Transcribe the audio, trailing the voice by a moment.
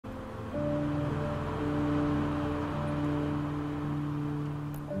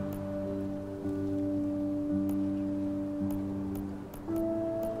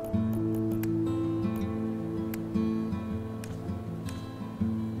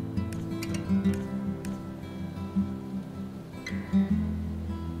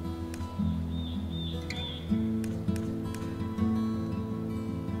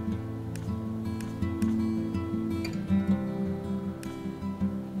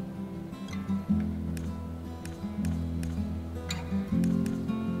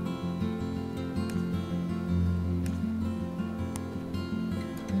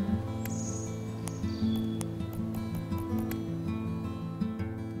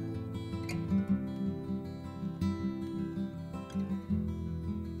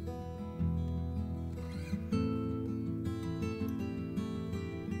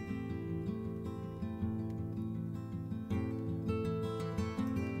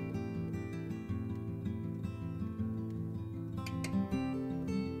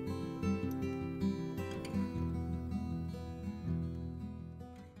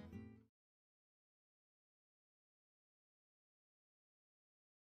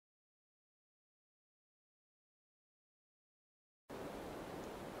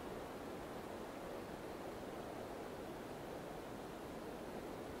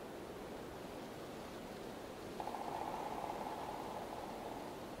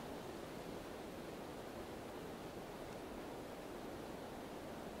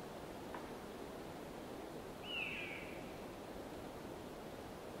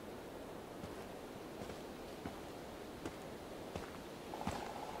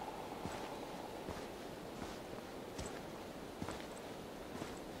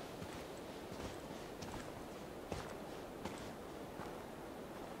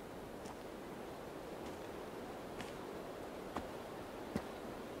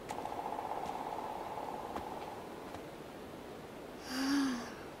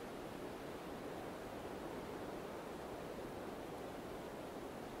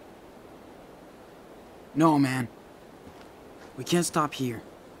No, man. We can't stop here.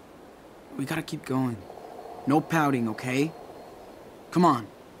 We gotta keep going. No pouting, okay? Come on.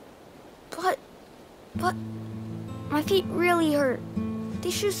 But, my feet really hurt.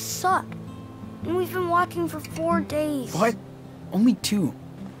 These shoes suck. And we've been walking for 4 days. What? Only 2.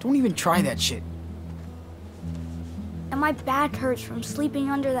 Don't even try that shit. And my back hurts from sleeping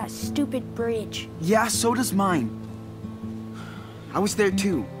under that stupid bridge. Yeah, so does mine. I was there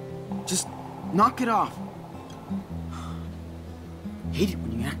too. Just knock it off. Hate it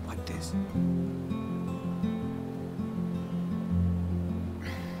when you act like this.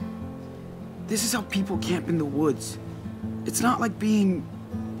 This is how people camp in the woods. It's not like being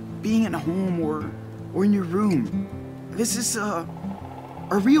at home or in your room. This is a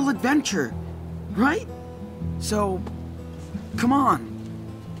real adventure, right? So, come on.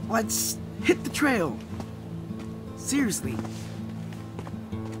 Let's hit the trail. Seriously.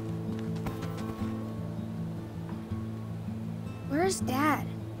 Where's Dad?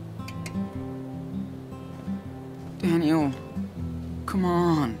 Daniel, come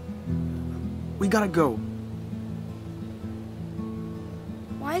on. We gotta go.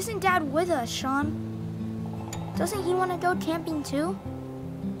 Why isn't Dad with us, Sean? Doesn't he want to go camping too?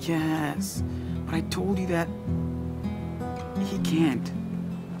 Yes, but I told you that he can't.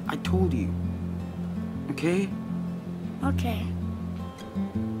 I told you. Okay? Okay.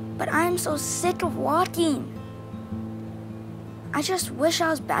 But I'm so sick of walking. I just wish I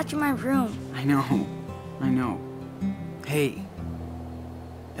was back in my room. I know. Hey,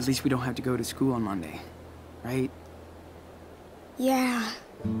 at least we don't have to go to school on Monday, right? Yeah.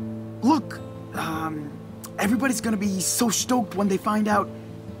 Look, everybody's gonna be so stoked when they find out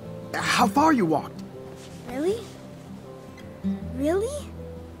how far you walked. Really? Really?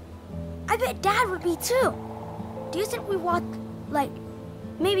 I bet Dad would be too. Do you think we walked, like,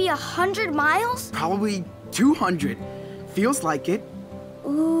 maybe 100 miles? Probably 200. Feels like it.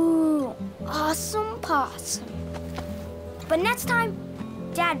 Ooh, awesome possum. But next time,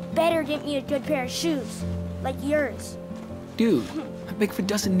 Dad better get me a good pair of shoes, like yours. Dude, a Bigfoot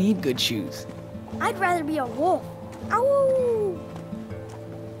doesn't need good shoes. I'd rather be a wolf. Ow!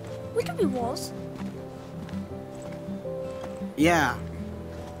 We could be wolves. Yeah,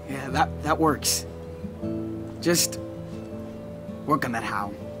 that works. Just work on that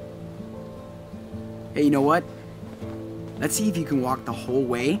how. Hey, you know what? Let's see if you can walk the whole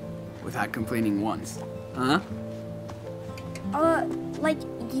way without complaining once. Huh? Like,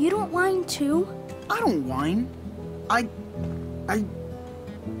 you don't whine too? I don't whine. I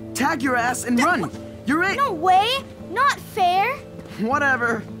tag your ass and run. You're it. No way! Not fair!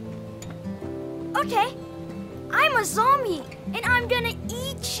 Whatever. Okay. I'm a zombie, and I'm gonna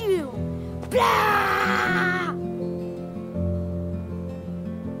eat you! Blah!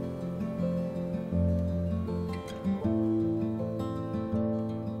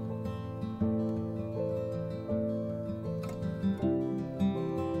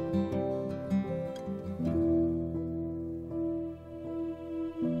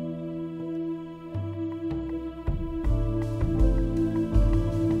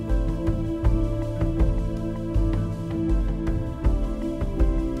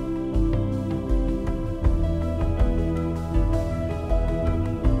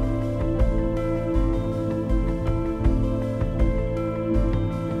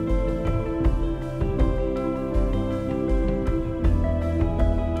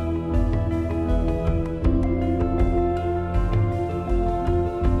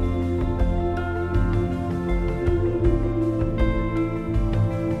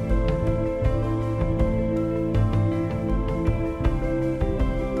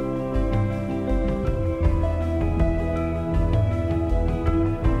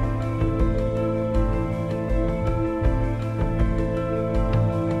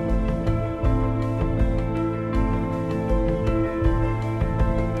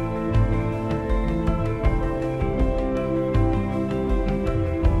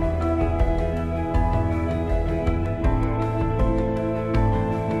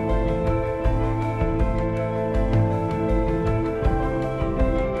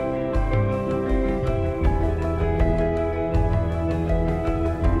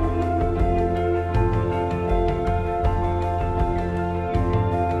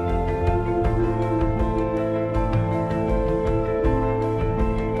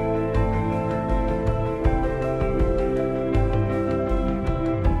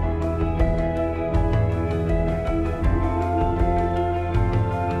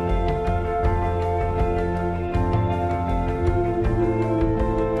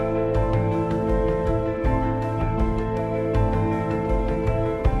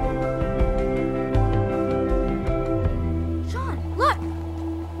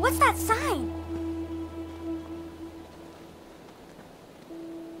 What's that sign?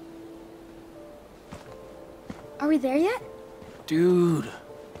 Are we there yet? Dude,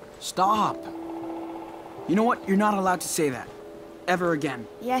 stop. You know what? You're not allowed to say that. Ever again.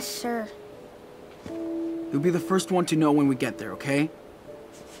 Yes, sir. You'll be the first one to know when we get there, okay?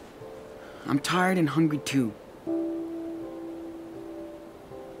 I'm tired and hungry too.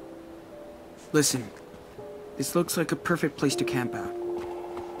 Listen, this looks like a perfect place to camp out.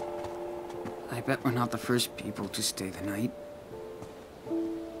 I bet we're not the first people to stay the night.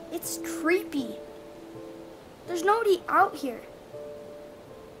 It's creepy. There's nobody out here.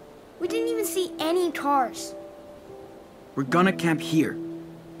 We didn't even see any cars. We're gonna camp here.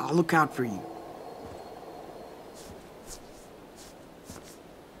 I'll look out for you.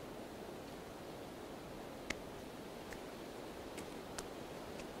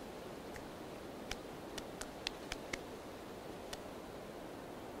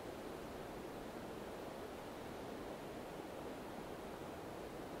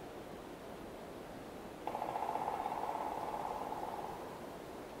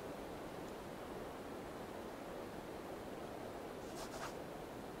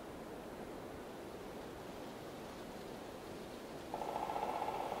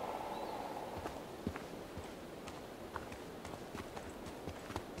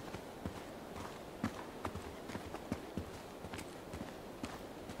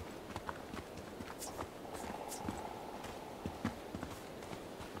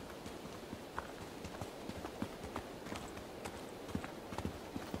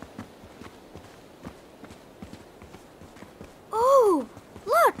 Oh,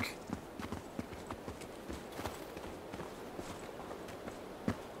 look!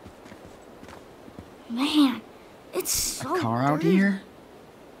 Man, it's so Car out dirty. here?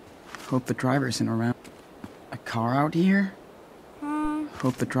 Hope the driver isn't around. A car out here?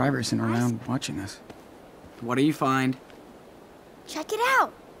 Hope the driver isn't around watching us. What do you find? Check it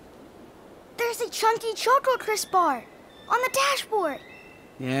out. There's a chunky Choco Crisp bar on the dashboard.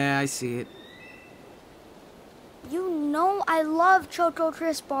 Yeah, I see it. You know I love Choco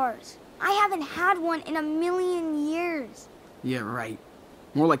Crisp bars. I haven't had one in a million years. Yeah, right.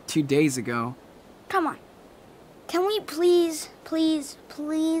 More like 2 days ago. Come on. Can we please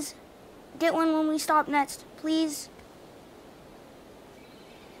get one when we stop next, please?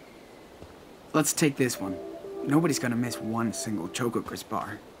 Let's take this one. Nobody's gonna miss one single Choco Crisp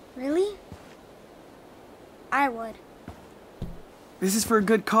bar. Really? I would. This is for a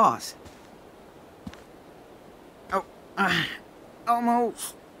good cause. Oh,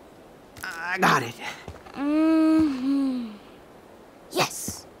 almost. I got it.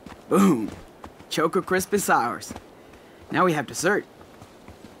 Yes. Boom. Choco Crisp is ours. Now we have dessert.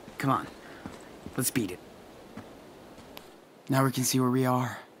 Come on. Let's beat it. Now we can see where we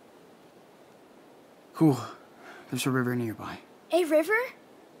are. Cool. There's a river nearby. A river?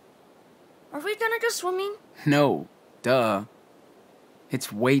 Are we gonna go swimming? No. Duh.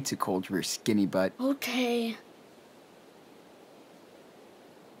 It's way too cold for your skinny butt. Okay.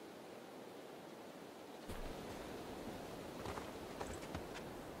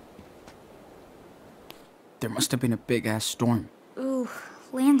 There must have been a big-ass storm. Ooh,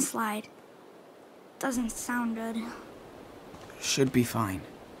 landslide. Doesn't sound good. Should be fine.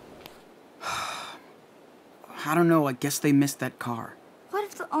 I don't know, I guess they missed that car. What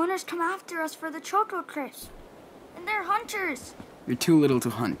if the owners come after us for the Choco Crisp? And they're hunters. You're too little to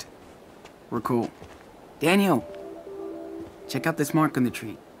hunt. We're cool. Daniel! Check out this mark on the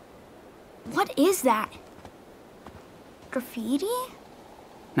tree. What is that? Graffiti?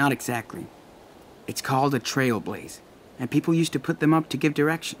 Not exactly. It's called a trailblaze, and people used to put them up to give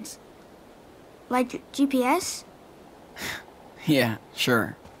directions. Like GPS? Yeah,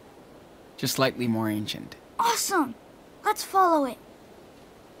 sure. Just slightly more ancient. Awesome! Let's follow it.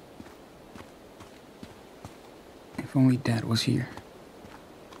 If only Dad was here.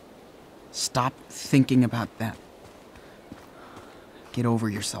 Stop thinking about that. Get over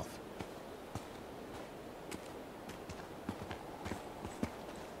yourself.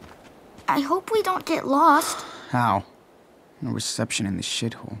 I hope we don't get lost. How? No reception in this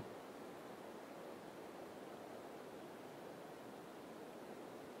shithole.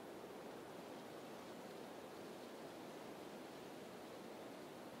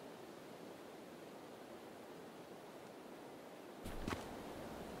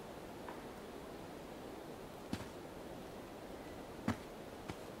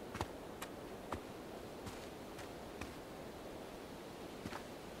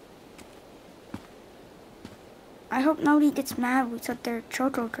 I hope nobody gets mad we took their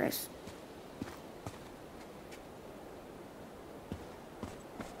Choco Crisp.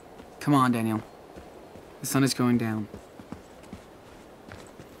 Come on, Daniel. The sun is going down.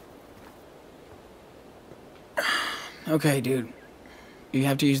 Okay, dude. You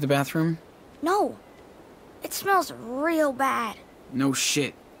have to use the bathroom? No. It smells real bad. No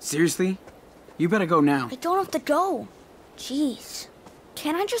shit. Seriously? You better go now. I don't have to go. Jeez.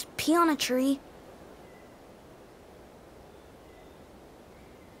 Can't I just pee on a tree?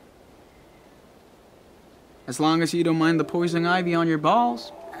 As long as you don't mind the poison ivy on your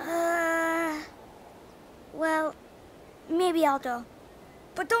balls. Well, maybe I'll go.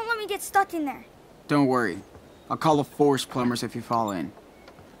 But don't let me get stuck in there. Don't worry. I'll call the forest plumbers if you fall in.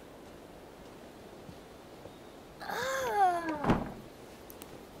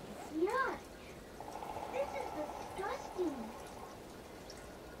 Yuck. This is disgusting.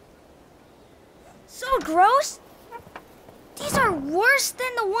 So gross? These are worse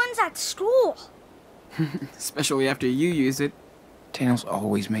than the ones at school. Especially after you use it. Daniel's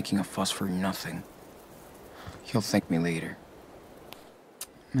always making a fuss for nothing. He'll thank me later.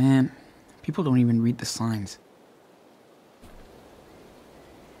 Man, people don't even read the signs.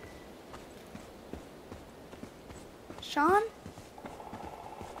 Sean?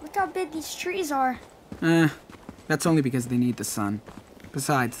 Look how big these trees are. That's only because they need the sun.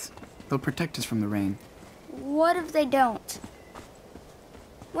 Besides, they'll protect us from the rain. What if they don't?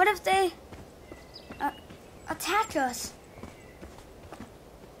 What if they attack us?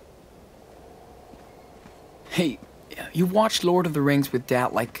 Hey, you watched Lord of the Rings with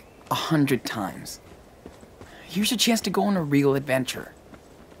Dad like 100 times. Here's a chance to go on a real adventure.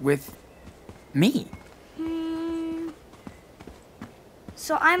 With me.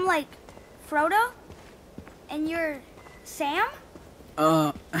 So I'm like Frodo? And you're Sam?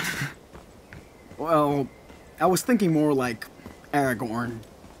 Well, I was thinking more like Aragorn.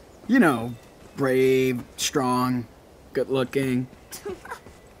 You know, brave, strong, good-looking.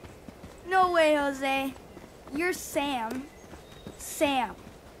 No way, Jose. You're Sam. Sam.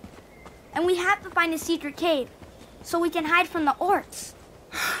 And we have to find a secret cave so we can hide from the orcs.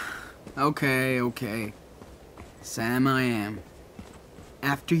 Okay. Sam I am.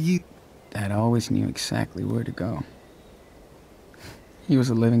 After you. Dad always knew exactly where to go. He was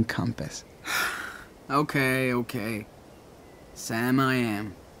a living compass. Okay. Sam I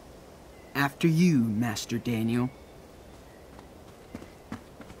am. After you, Master Daniel.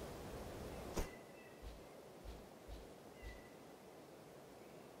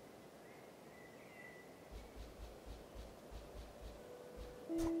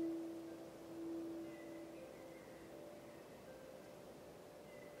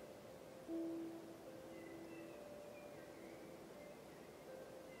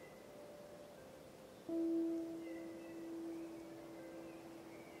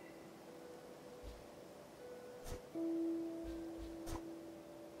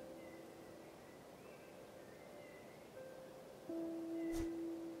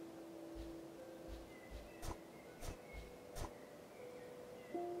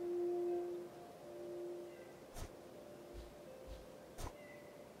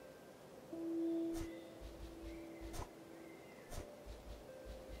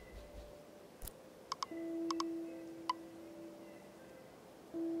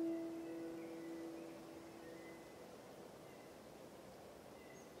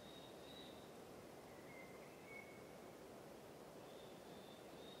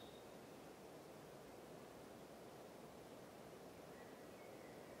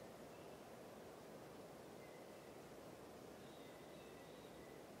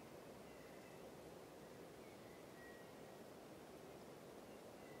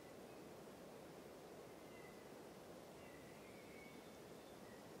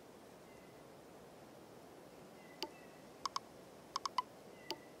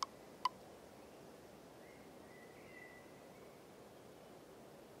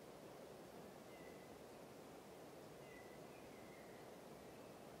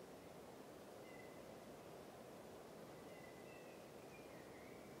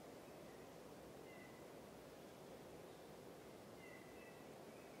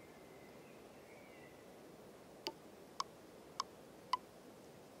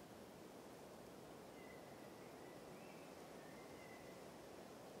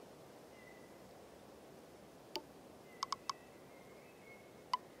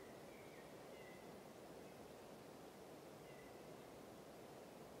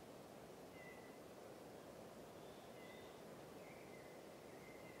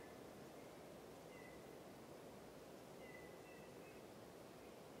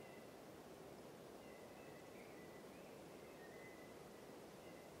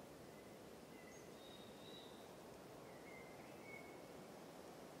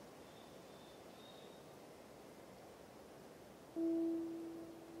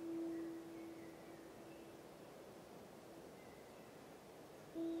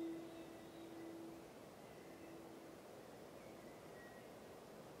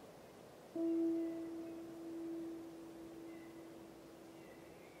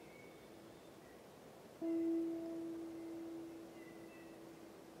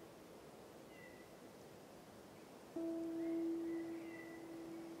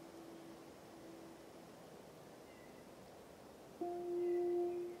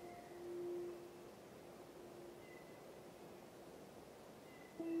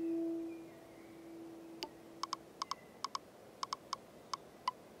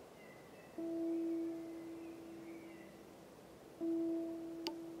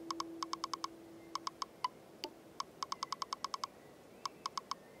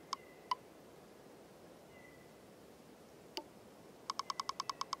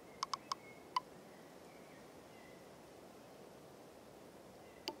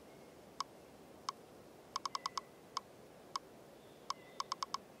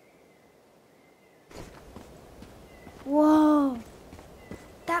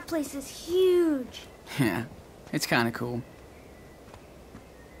 That place is huge. Yeah, it's kind of cool.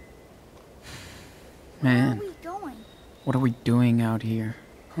 Where Man, are we going? what are we doing out here?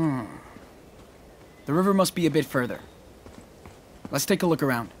 The river must be a bit further. Let's take a look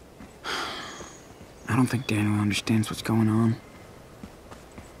around. I don't think Daniel understands what's going on.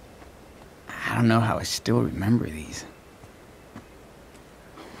 I don't know how I still remember these.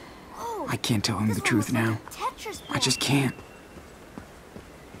 Oh, I can't tell him this the one truth looks now. like a Tetris I board. just can't.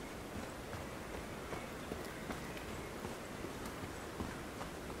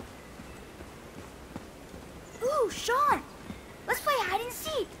 Ooh, Sean! Let's play hide and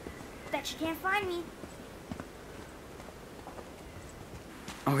seek. Bet you can't find me.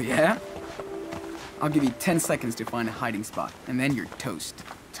 Oh, yeah? I'll give you 10 seconds to find a hiding spot, and then you're toast.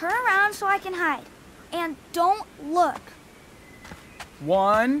 Turn around so I can hide. And don't look.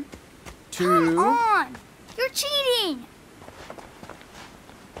 1, 2... Come on! You're cheating!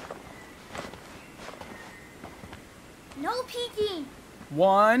 No peeking.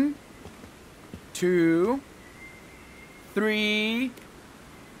 1, 2, 3,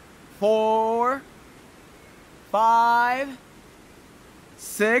 4, 5,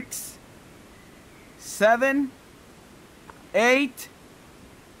 6, 7, 8,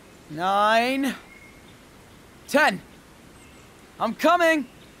 9, 10. I'm coming.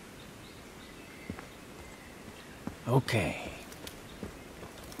 Okay.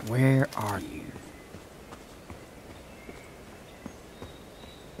 Where are you?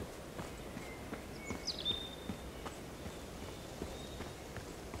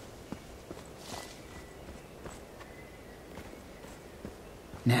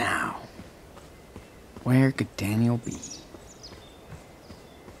 Now, where could Daniel be?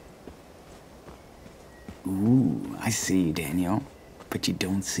 Ooh, I see you, Daniel, but you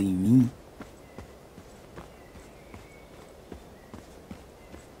don't see me.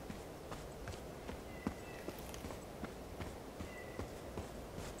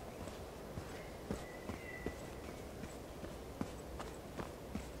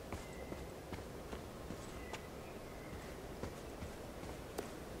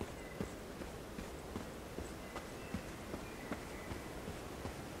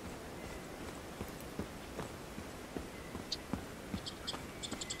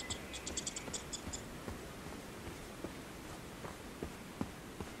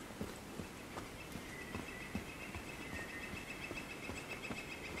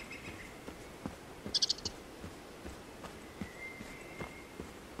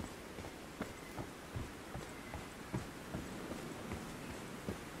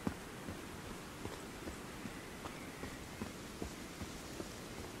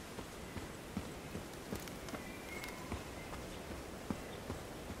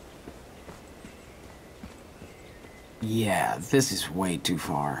 Yeah, this is way too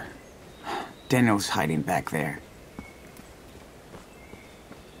far. Daniel's hiding back there.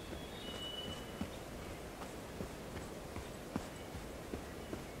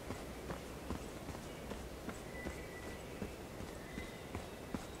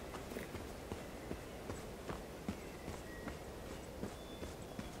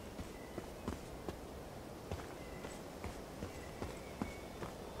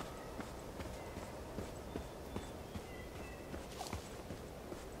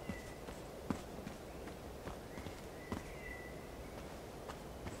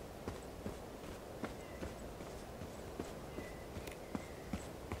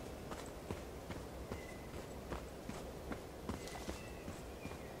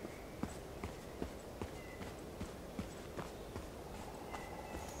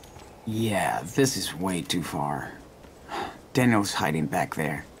 Yeah, this is way too far. Daniel's hiding back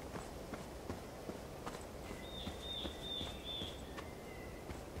there.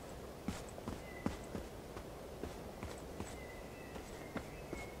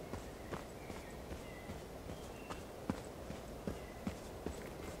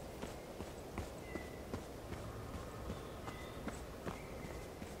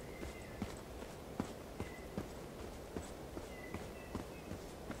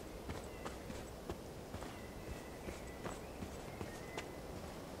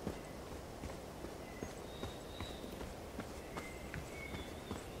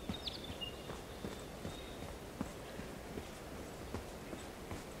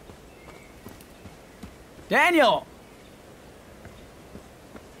 Daniel!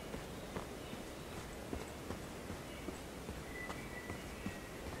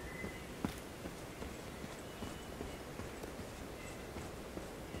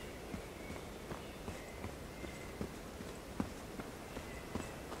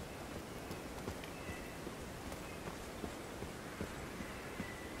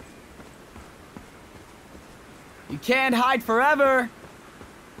 You can't hide forever.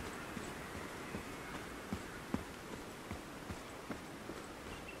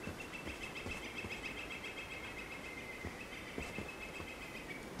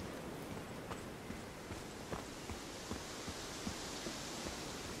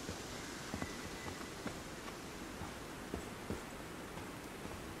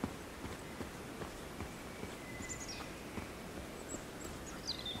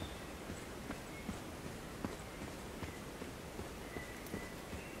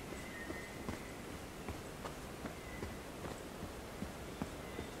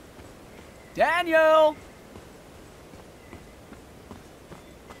 Daniel!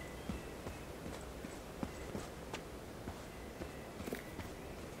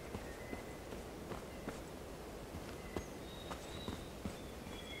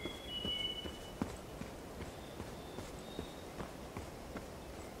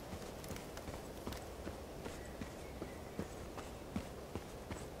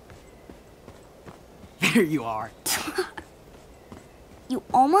 There you are. You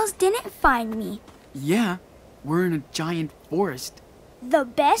almost didn't find me. Yeah, we're in a giant forest. The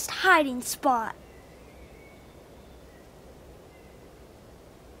best hiding spot.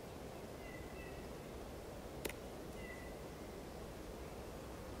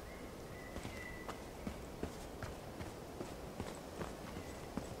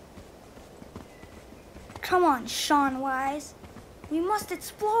 Come on, Sean Wise. We must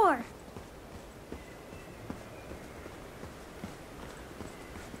explore.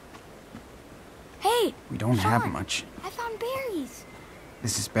 Hey, We don't Sean, have much. I found berries.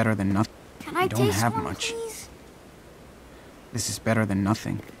 This is better than nothing. Can I We don't taste have one, much. please? This is better than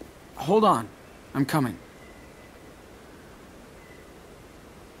nothing. Hold on. I'm coming.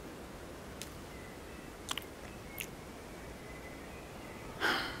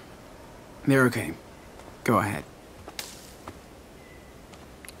 They're okay. Go ahead.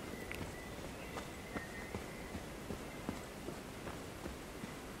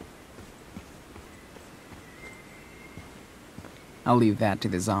 I'll leave that to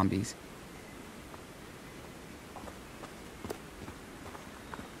the zombies.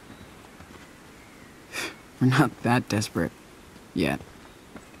 We're not that desperate yet.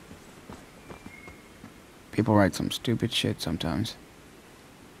 People write some stupid shit sometimes.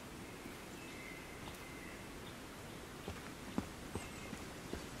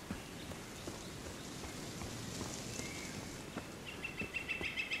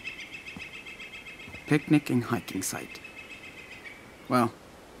 Picnic and hiking site. Well,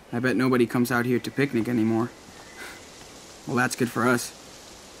 I bet nobody comes out here to picnic anymore. Well, that's good for us.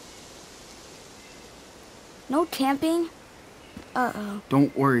 No camping? Uh-oh.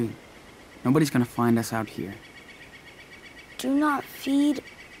 Don't worry. Nobody's gonna find us out here. Do not feed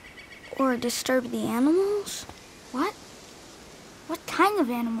or disturb the animals? What? What kind of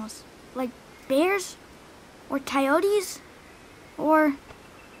animals? Like bears? Or coyotes? Or...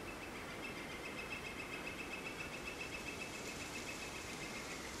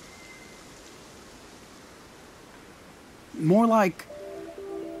 More like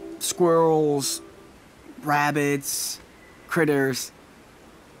squirrels, rabbits, critters.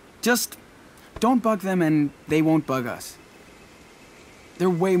 Just don't bug them and they won't bug us. They're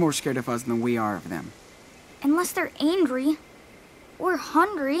way more scared of us than we are of them. unless they're angry or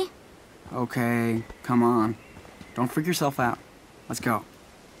hungry. Okay, come on. Don't freak yourself out. Let's go.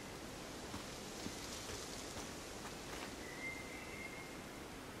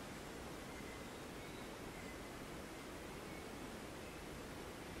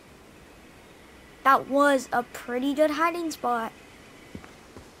 That was a pretty good hiding spot.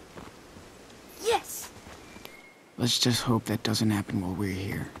 Yes! Let's just hope that doesn't happen while we're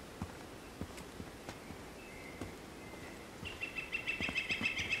here.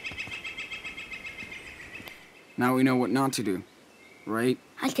 Now we know what not to do, right?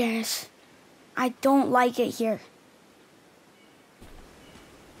 I guess. I don't like it here.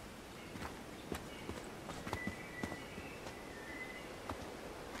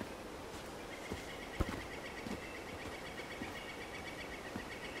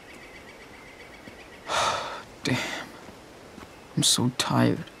 Damn. I'm so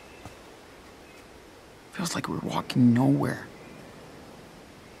tired. Feels like we're walking nowhere.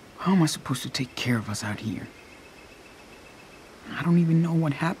 How am I supposed to take care of us out here? I don't even know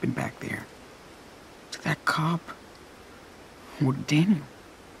what happened back there. To that cop. Or Daniel.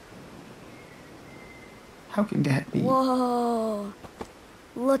 How can that be? Whoa.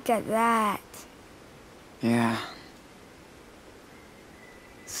 Look at that. Yeah.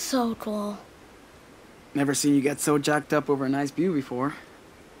 So cool. Never seen you get so jacked up over a nice view before.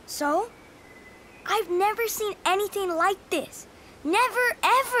 So? I've never seen anything like this. Never,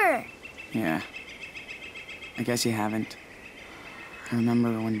 ever. Yeah. I guess you haven't. I remember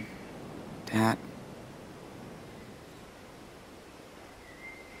when Dad...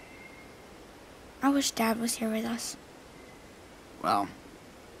 I wish Dad was here with us. Well,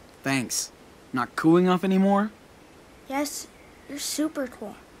 thanks. Not cool enough anymore? Yes, you're super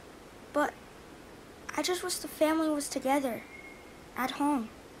cool. But I just wish the family was together. At home.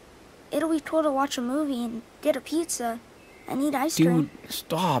 It'll be cool to watch a movie and get a pizza and eat ice cream. Dude,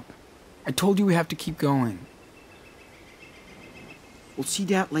 stop. I told you we have to keep going. We'll see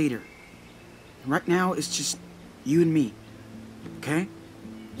Dad later. Right now, it's just you and me. Okay?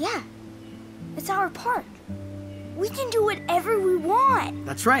 Yeah. It's our park. We can do whatever we want.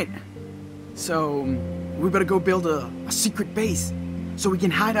 That's right. So, we better go build a secret base so we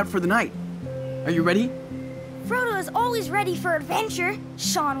can hide out for the night. Are you ready? Frodo is always ready for adventure,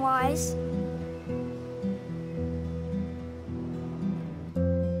 Sean Wise.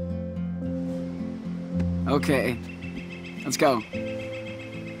 Okay. Let's go.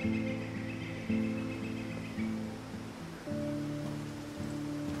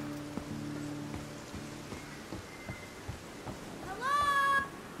 Hello?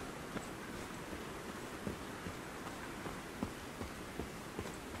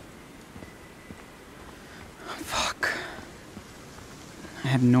 Fuck. I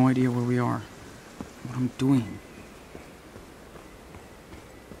have no idea where we are. What I'm doing.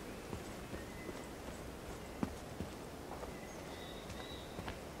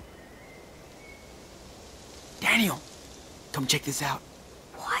 Daniel! Come check this out.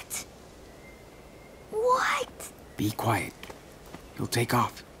 What? What? Be quiet. You'll take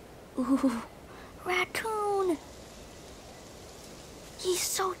off. Ooh, raccoon. He's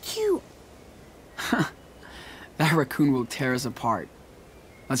so cute. That raccoon will tear us apart.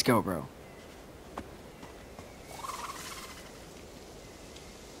 Let's go, bro.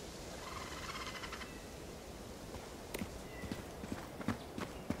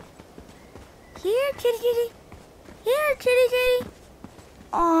 Here, kitty kitty. Here, kitty kitty.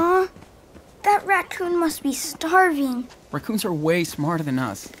 Aw, that raccoon must be starving. Raccoons are way smarter than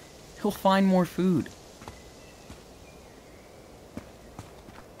us. He'll find more food.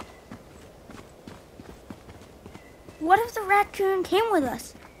 What if the raccoon came with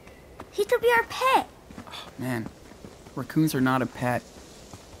us? He could be our pet. Oh, man, raccoons are not a pet.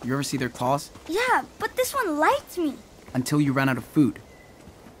 You ever see their claws? Yeah, but this one liked me. Until you run out of food.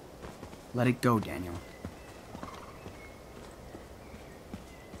 Let it go, Daniel.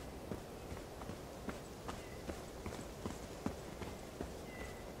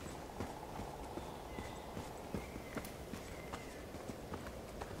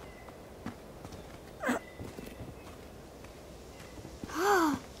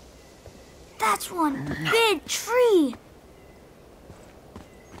 That's one big tree.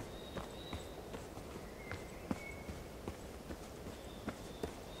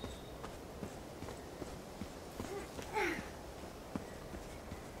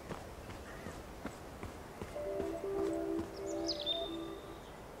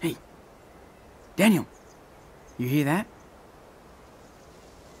 Hey, Daniel, you hear that?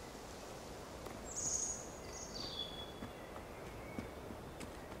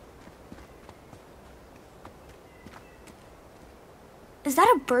 Is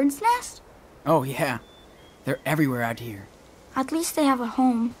that a bird's nest? Oh, yeah. They're everywhere out here. At least they have a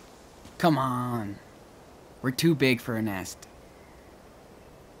home. Come on. We're too big for a nest.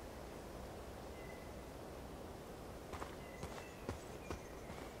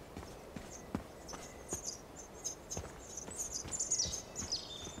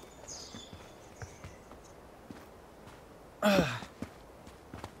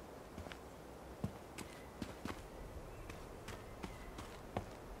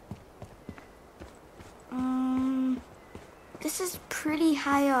 This is pretty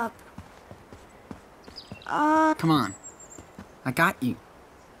high up. Come on. I got you.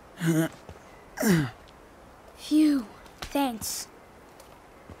 Phew. Thanks.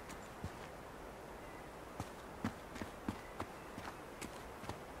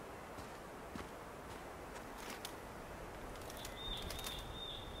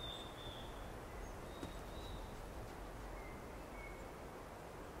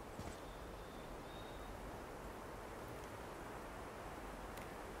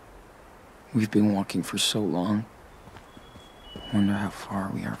 We've been walking for so long. Wonder how far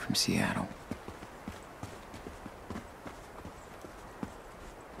we are from Seattle.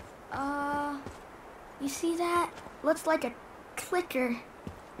 You see that? Looks like a clicker.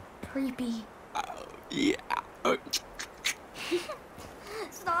 Creepy. Yeah.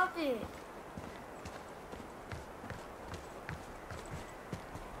 Stop it.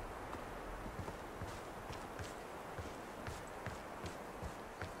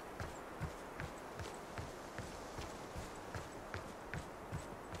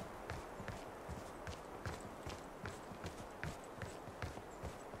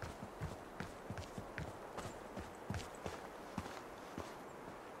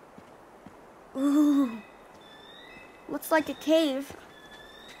 looks like a cave.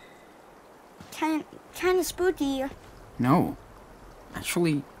 Kind of spooky. No.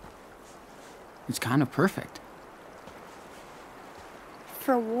 Actually, it's kind of perfect.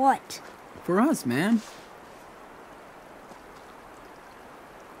 For what? For us, man.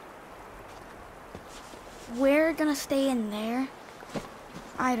 We're gonna stay in there?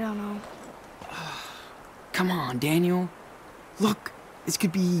 I don't know. Come on, Daniel. Look, this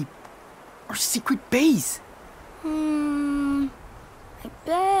could be our secret base. I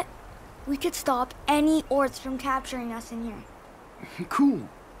bet we could stop any orcs from capturing us in here. Cool.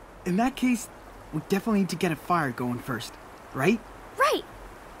 In that case, we definitely need to get a fire going first, right? Right!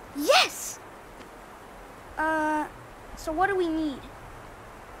 Yes! So what do we need?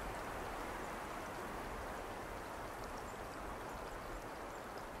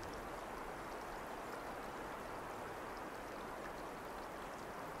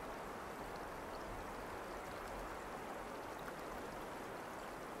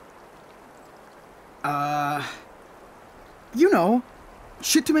 You know,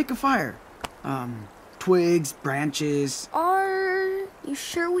 shit to make a fire. Twigs, branches. Are you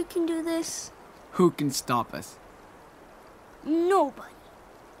sure we can do this? Who can stop us? Nobody.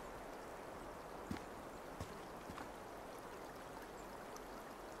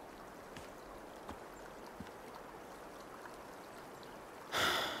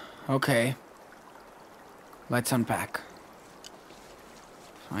 Okay. Let's unpack.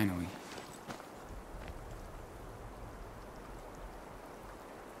 Finally.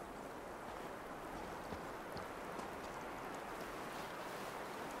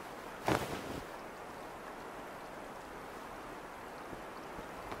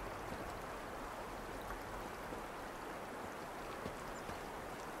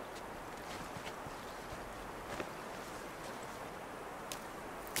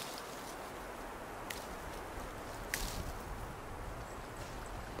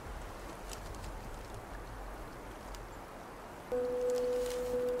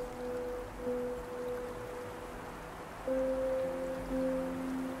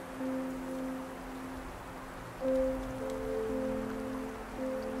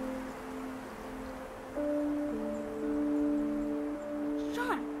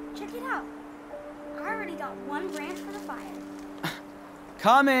 Sean, check it out. I already got one branch for the fire.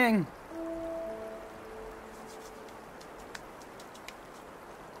 Coming!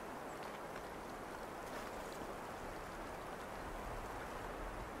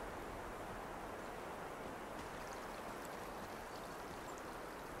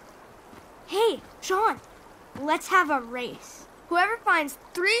 Hey, Sean, let's have a race. Whoever finds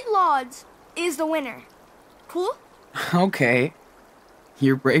 3 logs is the winner. Cool? Okay.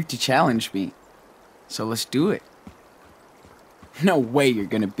 You're brave to challenge me. So let's do it. No way you're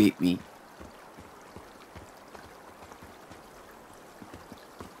gonna beat me.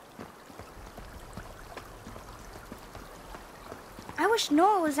 I wish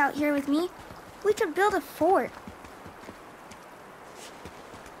Noah was out here with me. We could build a fort.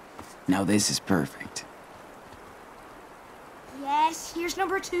 Now this is perfect. Yes, here's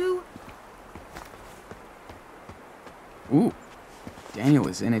number 2. Ooh. Daniel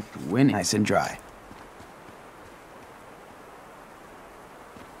is in it to win it. Nice and dry.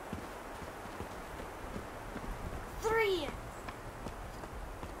 Three.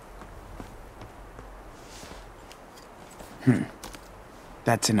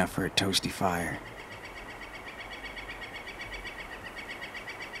 That's enough for a toasty fire.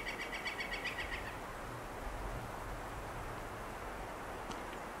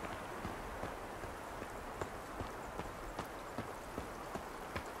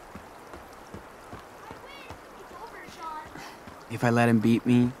 It's over, Sean. If I let him beat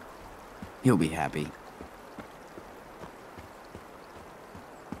me, he'll be happy.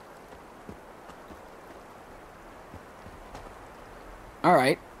 All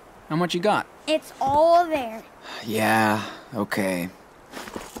right. How much you got? It's all there. Yeah, okay.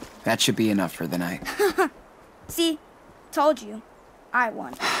 That should be enough for the night. See? Told you. I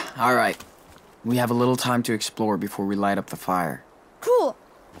won. All right. We have a little time to explore before we light up the fire. Cool.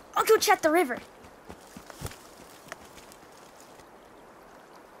 I'll go check the river.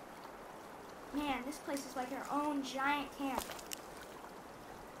 Man, this place is like our own giant camp.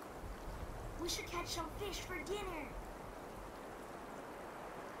 We should catch some fish for dinner.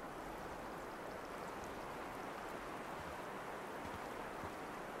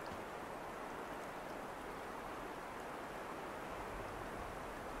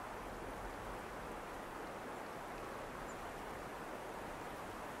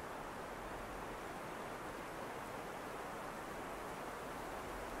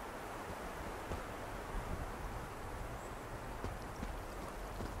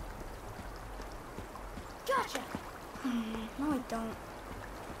 Gotcha. No, I don't.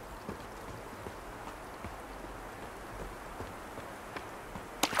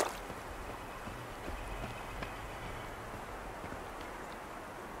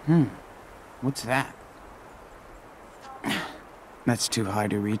 What's that? That's too high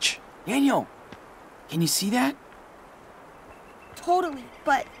to reach. Daniel, can you see that? Totally,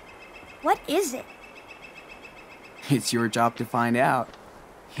 but what is it? It's your job to find out,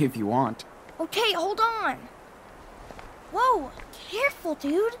 if you want. Okay, hold on. Whoa, careful,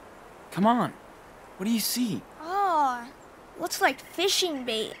 dude. Come on. What do you see? Oh, looks like fishing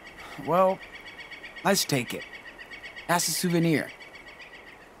bait. Well, let's take it. That's a souvenir.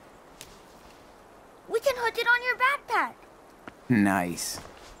 We can hook it on your backpack. Nice.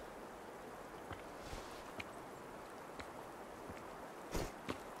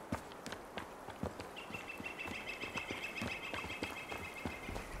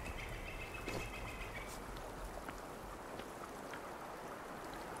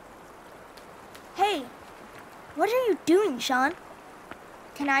 Hey, what are you doing, Sean?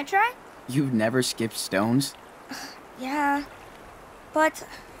 Can I try? You've never skipped stones? Yeah, but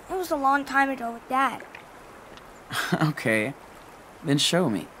it was a long time ago with Dad. Okay, then show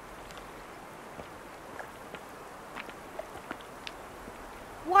me.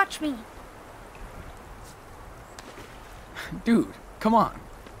 Watch me. Dude, come on.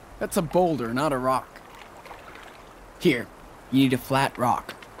 That's a boulder, not a rock. Here, you need a flat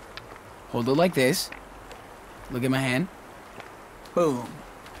rock. Hold it like this. Look at my hand. Boom.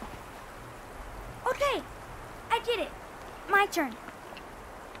 Okay, I did it. My turn.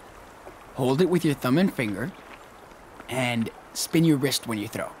 Hold it with your thumb and finger. And spin your wrist when you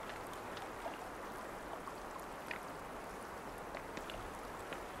throw.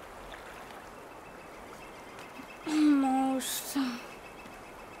 Almost.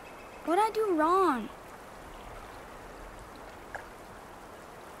 What'd I do wrong?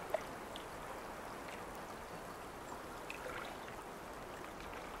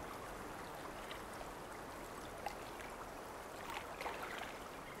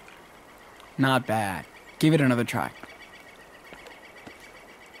 Not bad. Give it another try.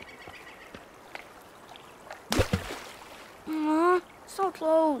 So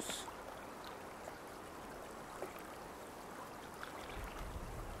close.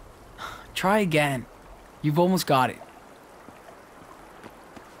 Try again. You've almost got it.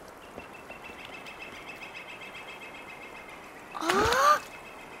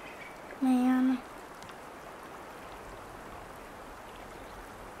 Man.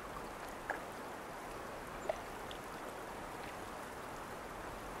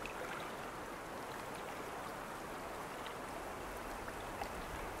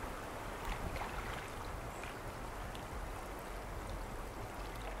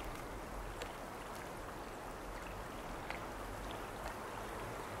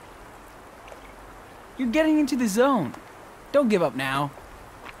 You're getting into the zone. Don't give up now.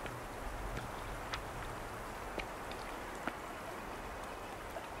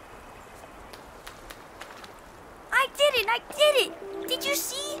 I did it! I did it! Did you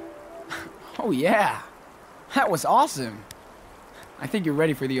see? Oh yeah. That was awesome. I think you're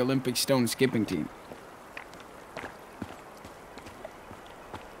ready for the Olympic stone skipping team.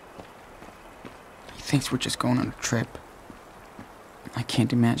 He thinks we're just going on a trip. I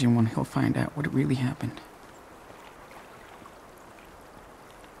can't imagine when he'll find out what really happened.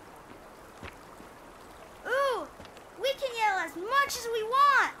 Ooh! We can yell as much as we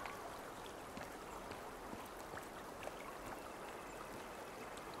want!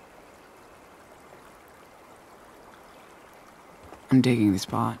 I'm digging the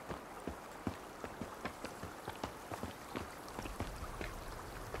spot.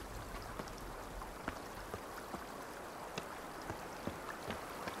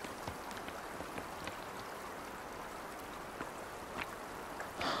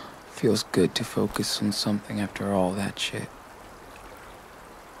 Feels good to focus on something after all that shit.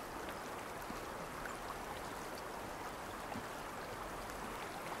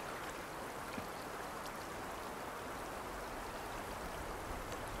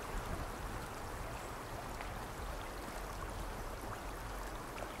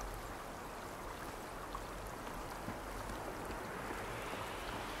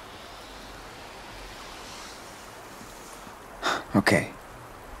 Okay,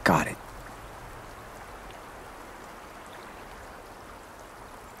 got it.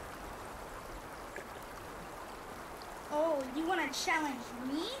 Oh, you want to challenge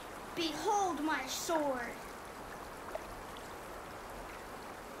me? Behold my sword.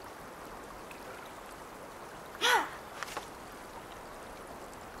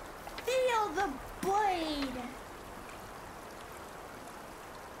 Feel Feel the blade.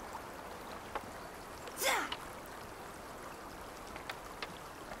 Zah!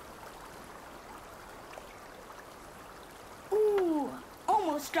 Ooh,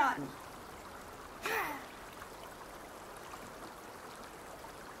 almost got me.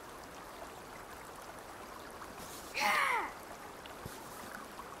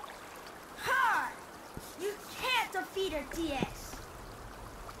 Ha! You can't defeat a DS.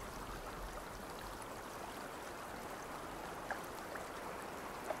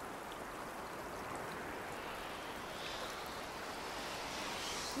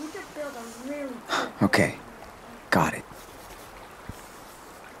 We could build a really cool. Okay, got it.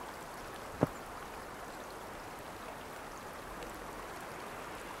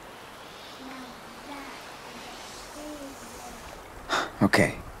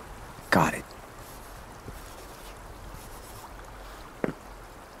 Okay, got it.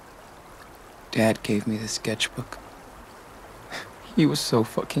 Dad gave me this sketchbook. He was so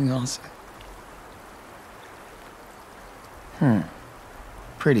fucking awesome.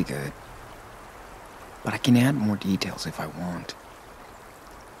 Pretty good. But I can add more details if I want.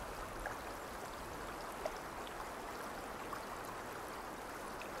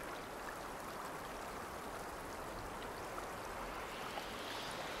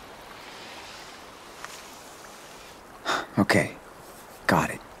 Okay,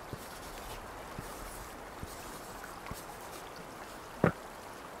 got it.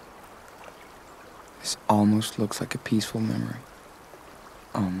 This almost looks like a peaceful memory.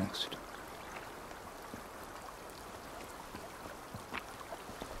 Almost.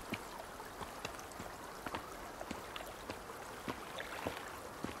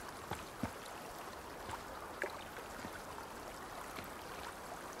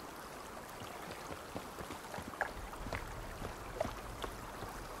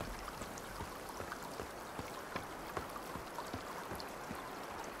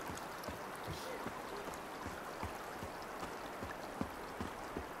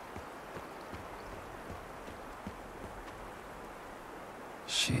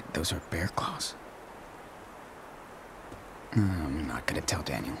 Shit, those are bear claws. I'm not gonna tell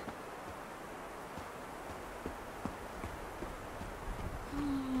Daniel.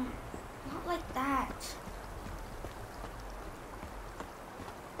 Not like that.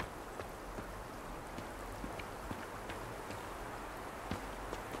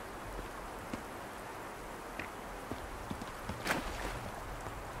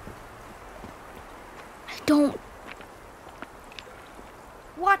 I don't.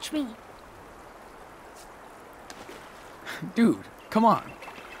 Watch me. Dude, come on.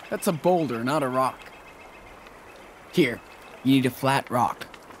 That's a boulder, not a rock. Here, you need a flat rock.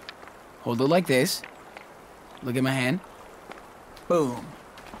 Hold it like this. Look at my hand. Boom.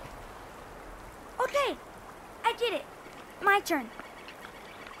 Okay, I did it. My turn.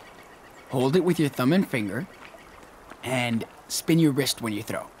 Hold it with your thumb and finger. And spin your wrist when you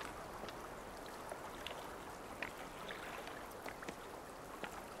throw.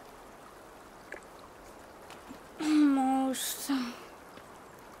 Almost.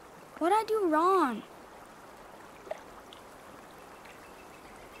 What'd I do wrong?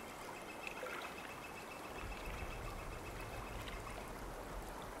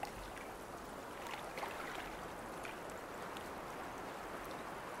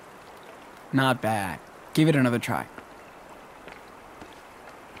 Not bad. Give it another try.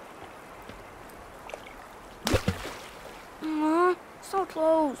 So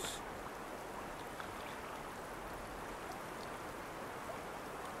close.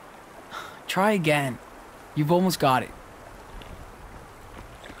 Try again. You've almost got it.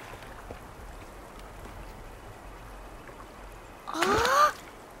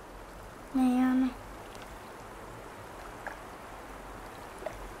 Man.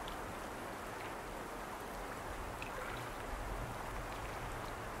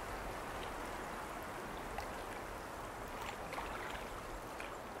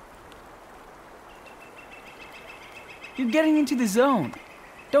 You're getting into the zone.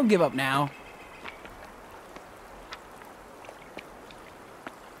 Don't give up now.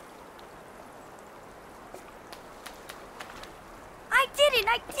 I did it!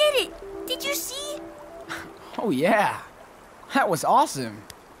 I did it! Did you see? Oh yeah. That was awesome.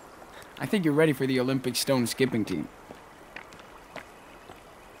 I think you're ready for the Olympic stone skipping team.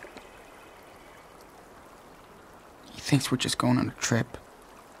 He thinks we're just going on a trip.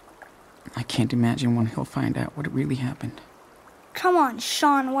 I can't imagine when he'll find out what really happened. Come on,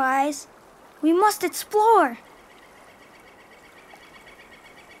 Sean Wise. We must explore.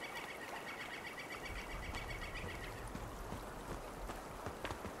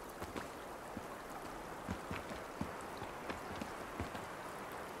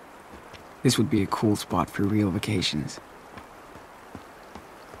 This would be a cool spot for real vacations.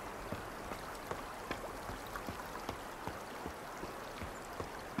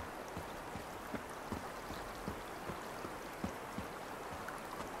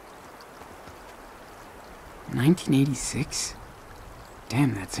 "1986?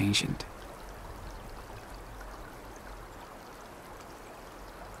 Damn, that's ancient."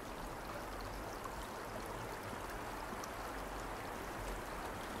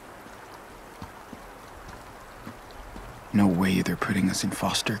 No way they're putting us in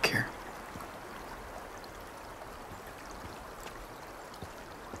foster care.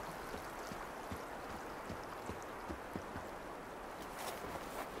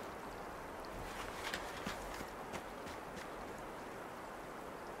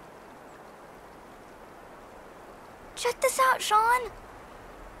 Check this out, Sean.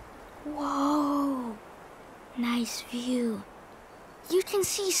 Whoa. Nice view. You can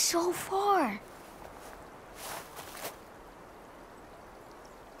see so far.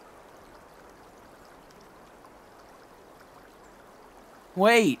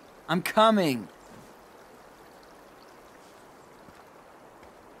 Wait, I'm coming.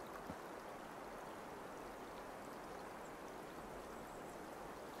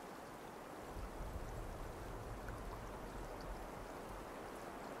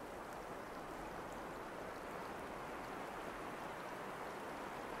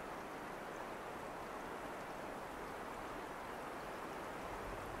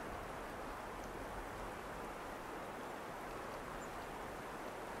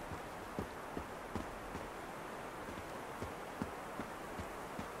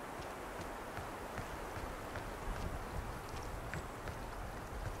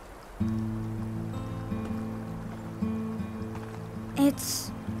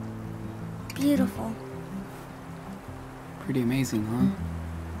 It's beautiful. Pretty amazing, huh?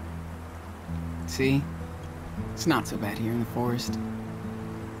 See? It's not so bad here in the forest.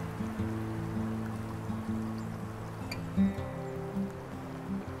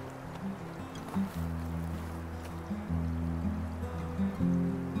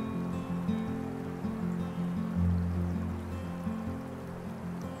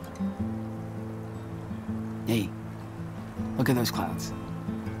 Hey, look at those clouds.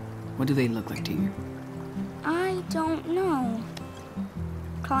 What do they look like to you? I don't know.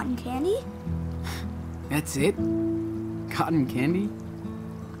 Cotton candy? That's it? Cotton candy?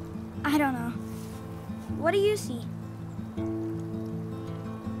 I don't know. What do you see?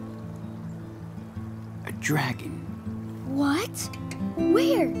 A dragon. What?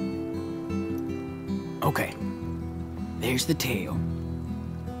 Where? Okay. There's the tail.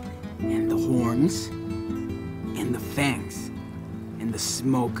 And the horns. And the fangs. And the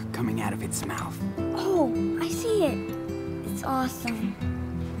smoke coming out of its mouth. Oh, I see it. It's awesome.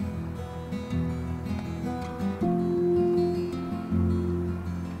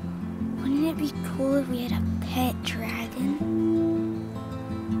 Wouldn't it be cool if we had a pet dragon?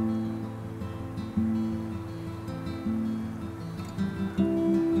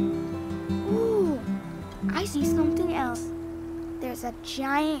 Ooh, I see something else. There's a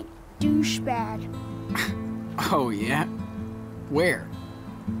giant douchebag. Oh, yeah? Where?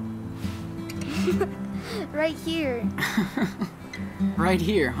 Right here. Right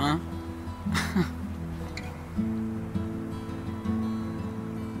here, huh?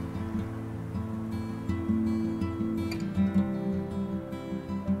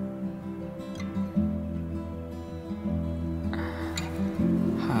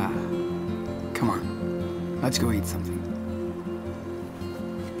 Come on, let's go eat something.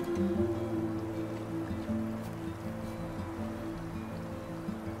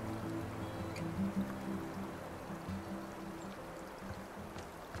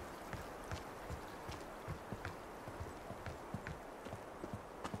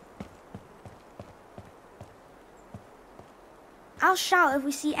 I'll shout if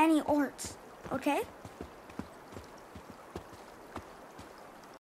we see any orcs, okay?